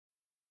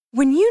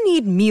When you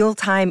need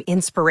mealtime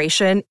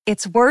inspiration,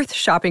 it's worth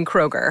shopping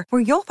Kroger,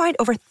 where you'll find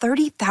over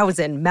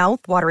 30,000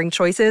 mouth-watering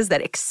choices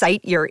that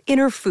excite your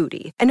inner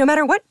foodie. And no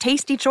matter what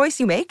tasty choice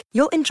you make,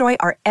 you'll enjoy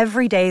our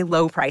everyday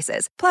low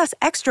prices, plus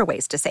extra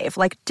ways to save,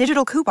 like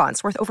digital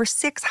coupons worth over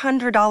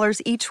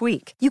 $600 each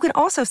week. You can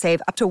also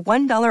save up to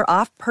 $1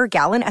 off per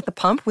gallon at the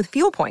pump with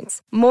fuel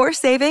points. More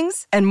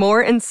savings and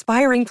more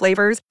inspiring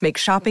flavors make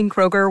shopping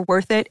Kroger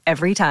worth it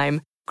every time.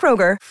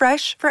 Kroger,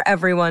 fresh for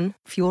everyone.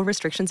 Fuel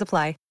restrictions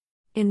apply.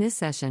 In this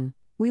session,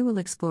 we will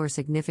explore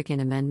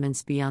significant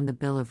amendments beyond the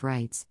Bill of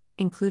Rights,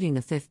 including the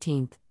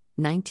 15th,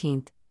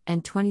 19th,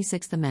 and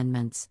 26th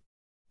Amendments.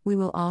 We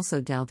will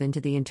also delve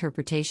into the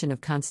interpretation of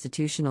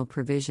constitutional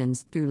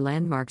provisions through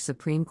landmark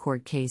Supreme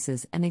Court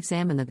cases and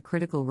examine the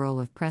critical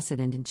role of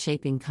precedent in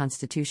shaping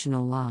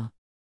constitutional law.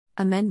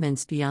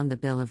 Amendments beyond the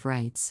Bill of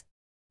Rights.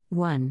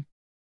 1.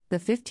 The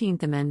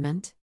 15th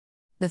Amendment.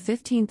 The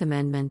 15th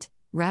Amendment,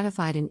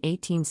 ratified in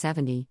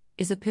 1870,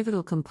 is a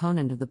pivotal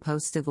component of the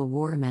post-Civil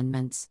War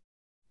amendments.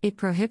 It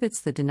prohibits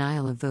the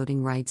denial of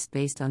voting rights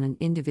based on an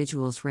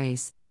individual's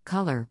race,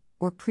 color,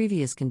 or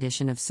previous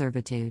condition of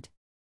servitude.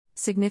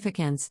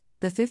 Significance: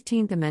 the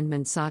 15th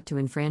Amendment sought to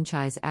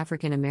enfranchise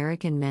African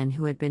American men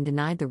who had been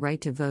denied the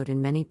right to vote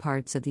in many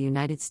parts of the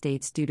United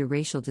States due to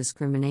racial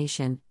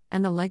discrimination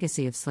and the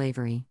legacy of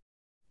slavery.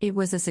 It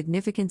was a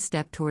significant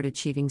step toward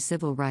achieving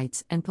civil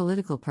rights and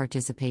political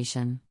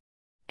participation.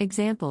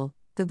 Example: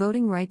 the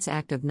Voting Rights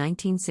Act of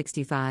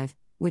 1965,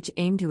 which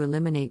aimed to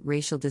eliminate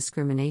racial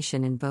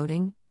discrimination in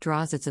voting,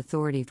 draws its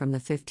authority from the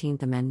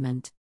 15th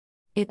Amendment.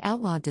 It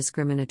outlawed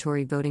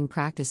discriminatory voting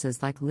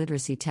practices like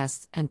literacy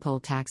tests and poll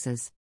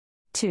taxes.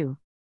 2.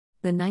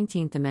 The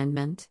 19th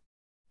Amendment.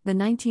 The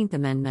 19th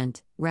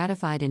Amendment,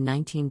 ratified in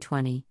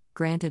 1920,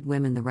 granted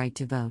women the right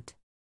to vote.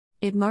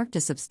 It marked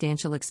a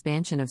substantial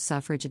expansion of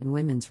suffrage and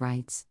women's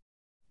rights.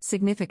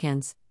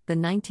 Significance: the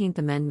 19th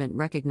Amendment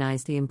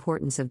recognized the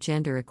importance of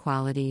gender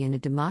equality in a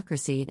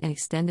democracy and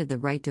extended the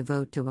right to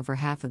vote to over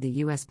half of the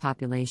U.S.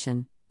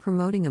 population,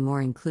 promoting a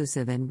more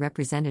inclusive and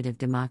representative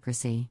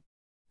democracy.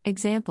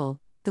 Example: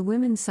 the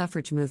women's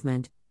suffrage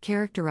movement,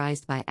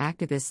 characterized by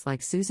activists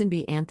like Susan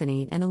B.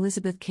 Anthony and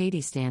Elizabeth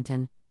Cady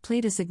Stanton,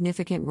 played a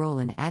significant role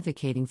in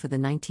advocating for the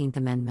 19th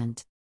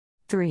Amendment.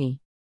 3.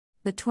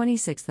 The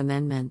 26th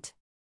Amendment.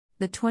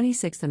 The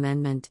 26th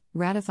Amendment,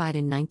 ratified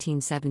in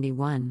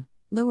 1971,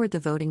 lowered the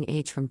voting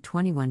age from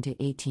 21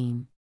 to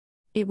 18.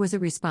 It was a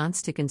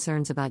response to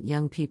concerns about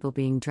young people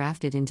being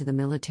drafted into the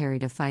military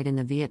to fight in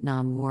the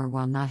Vietnam War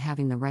while not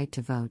having the right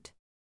to vote.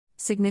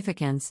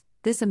 Significance: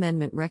 this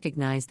amendment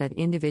recognized that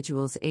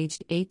individuals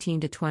aged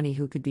 18 to 20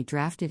 who could be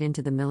drafted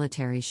into the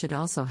military should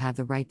also have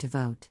the right to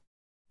vote.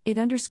 It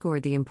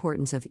underscored the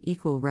importance of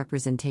equal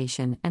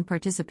representation and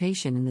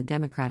participation in the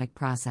democratic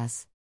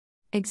process.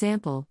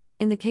 Example: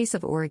 in the case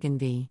of Oregon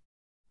v.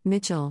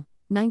 Mitchell,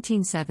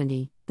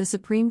 1970, the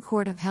Supreme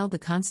Court upheld the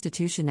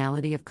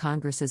constitutionality of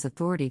Congress's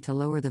authority to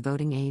lower the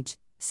voting age,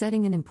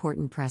 setting an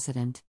important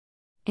precedent.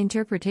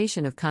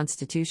 Interpretation of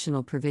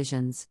constitutional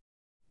provisions.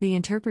 The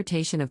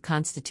interpretation of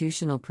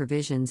constitutional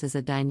provisions is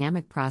a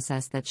dynamic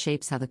process that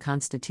shapes how the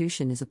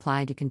Constitution is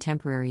applied to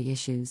contemporary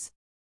issues.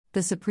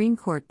 The Supreme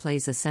Court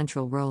plays a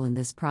central role in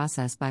this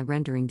process by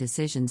rendering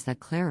decisions that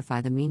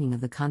clarify the meaning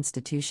of the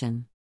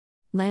Constitution.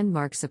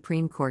 Landmark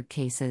Supreme Court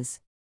cases.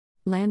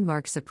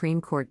 Landmark Supreme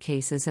Court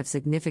cases have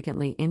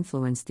significantly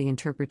influenced the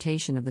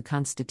interpretation of the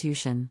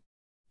Constitution.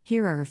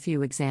 Here are a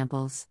few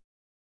examples.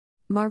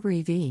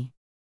 Marbury v.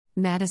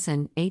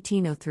 Madison,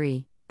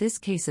 1803. This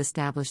case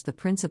established the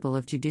principle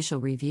of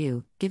judicial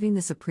review, giving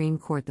the Supreme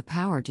Court the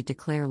power to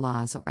declare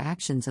laws or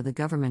actions of the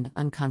government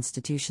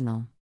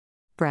unconstitutional.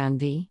 Brown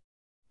v.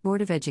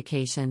 Board of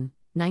Education,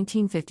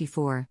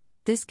 1954.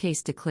 This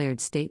case declared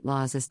state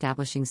laws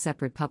establishing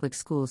separate public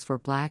schools for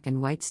black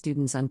and white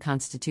students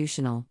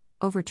unconstitutional,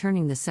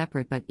 overturning the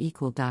separate but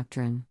equal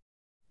doctrine.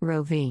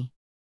 Roe v.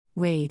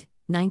 Wade,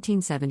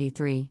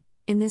 1973.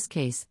 In this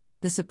case,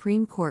 the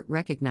Supreme Court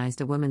recognized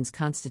a woman's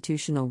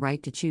constitutional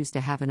right to choose to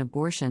have an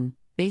abortion,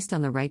 based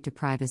on the right to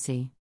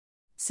privacy.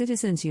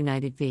 Citizens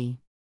United v.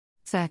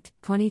 Fecht,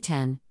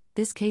 2010.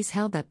 This case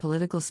held that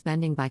political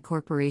spending by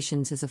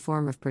corporations is a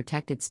form of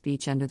protected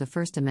speech under the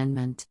First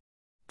Amendment.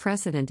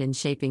 Precedent in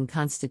shaping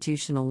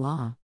constitutional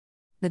law.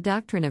 The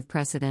doctrine of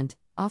precedent,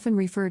 often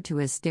referred to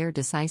as stare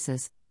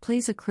decisis,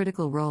 plays a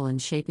critical role in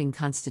shaping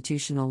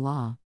constitutional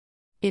law.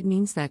 It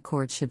means that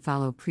courts should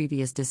follow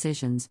previous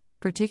decisions,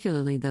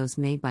 particularly those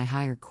made by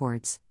higher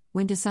courts,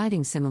 when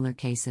deciding similar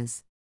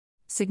cases.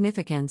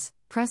 Significance: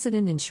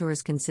 precedent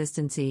ensures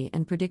consistency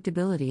and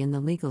predictability in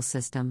the legal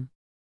system.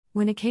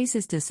 When a case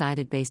is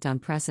decided based on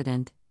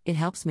precedent, it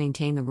helps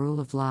maintain the rule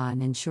of law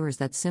and ensures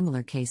that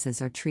similar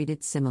cases are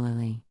treated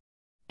similarly.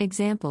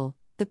 Example: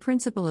 the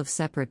principle of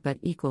separate but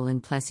equal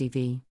in Plessy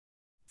v.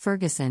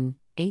 Ferguson,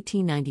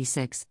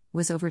 1896,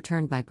 was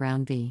overturned by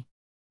Brown v.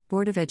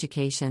 Board of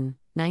Education,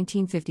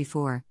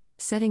 1954,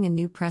 setting a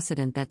new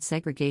precedent that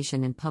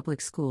segregation in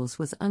public schools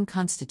was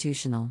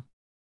unconstitutional.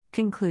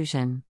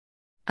 Conclusion: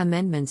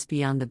 amendments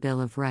beyond the Bill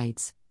of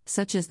Rights,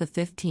 such as the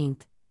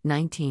 15th,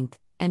 19th,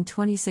 and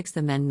 26th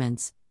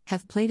Amendments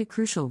have played a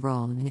crucial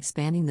role in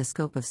expanding the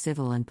scope of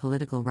civil and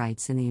political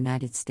rights in the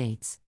United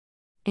States.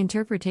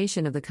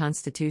 Interpretation of the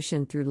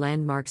Constitution through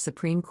landmark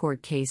Supreme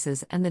Court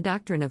cases and the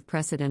doctrine of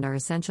precedent are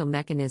essential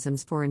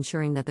mechanisms for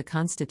ensuring that the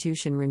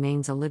Constitution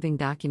remains a living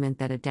document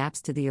that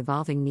adapts to the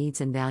evolving needs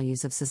and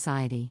values of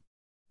society.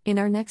 In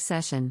our next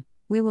session,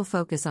 we will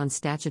focus on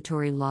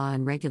statutory law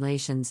and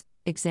regulations,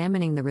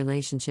 examining the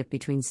relationship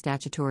between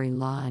statutory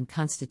law and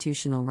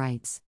constitutional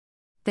rights.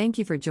 Thank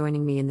you for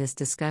joining me in this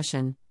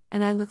discussion,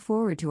 and I look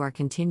forward to our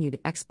continued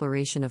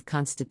exploration of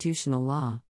constitutional law.